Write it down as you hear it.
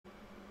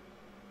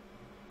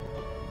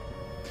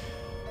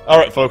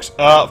Alright, folks.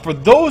 For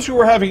those who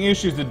are having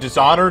issues with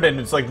Dishonored and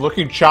it's like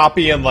looking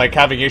choppy and like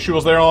having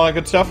issues there and all that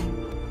good stuff.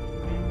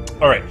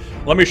 Alright,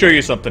 let me show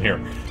you something here.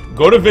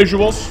 Go to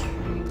Visuals.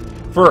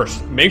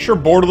 First, make sure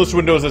borderless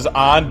Windows is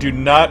on. Do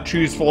not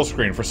choose full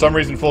screen. For some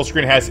reason, full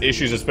screen has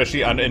issues,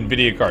 especially on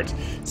NVIDIA cards.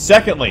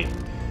 Secondly,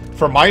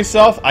 for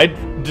myself, I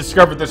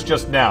discovered this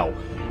just now.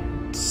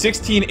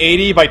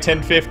 1680 by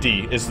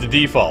 1050 is the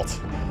default.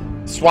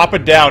 Swap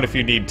it down if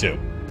you need to.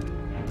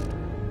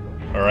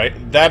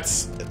 Alright,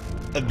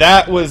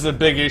 that was a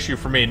big issue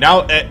for me.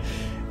 Now,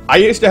 I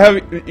used to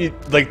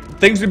have, like,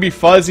 things would be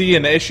fuzzy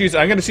and issues.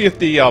 I'm going to see if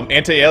the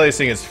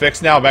anti-aliasing is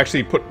fixed now. I've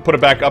actually put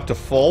it back up to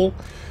full.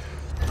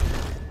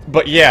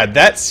 But yeah,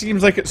 that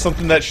seems like it's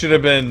something that should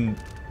have been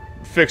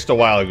fixed a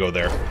while ago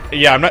there.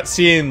 Yeah, I'm not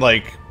seeing,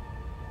 like,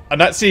 I'm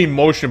not seeing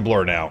motion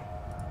blur now.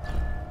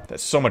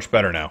 That's so much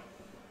better now.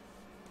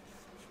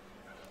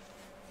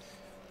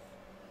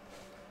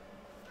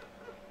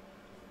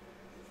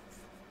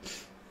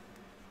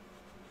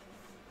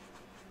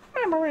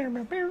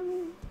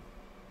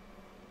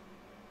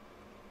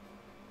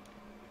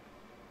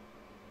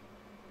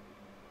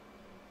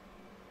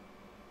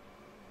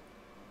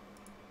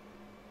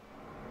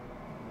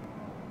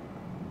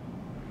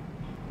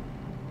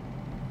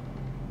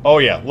 Oh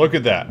yeah, look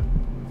at that. I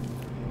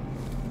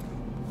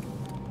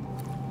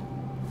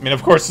mean,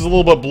 of course, it's a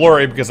little bit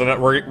blurry because I'm not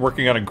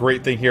working on a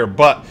great thing here,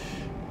 but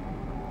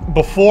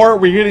before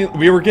we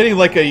were getting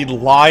like a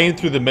line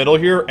through the middle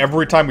here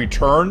every time we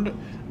turned.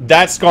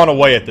 That's gone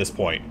away at this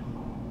point.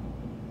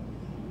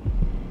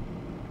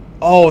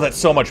 Oh, that's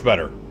so much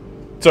better.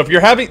 So if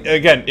you're having,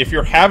 again, if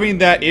you're having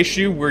that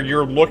issue where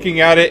you're looking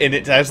at it and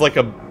it has like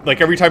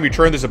every time you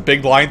turn there's a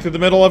big line through the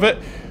middle of it,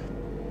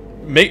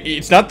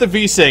 it's not the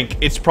VSync,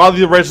 it's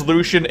probably the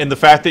resolution and the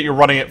fact that you're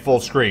running it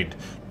full screen.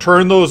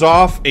 Turn those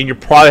off and you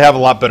probably have a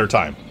lot better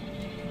time.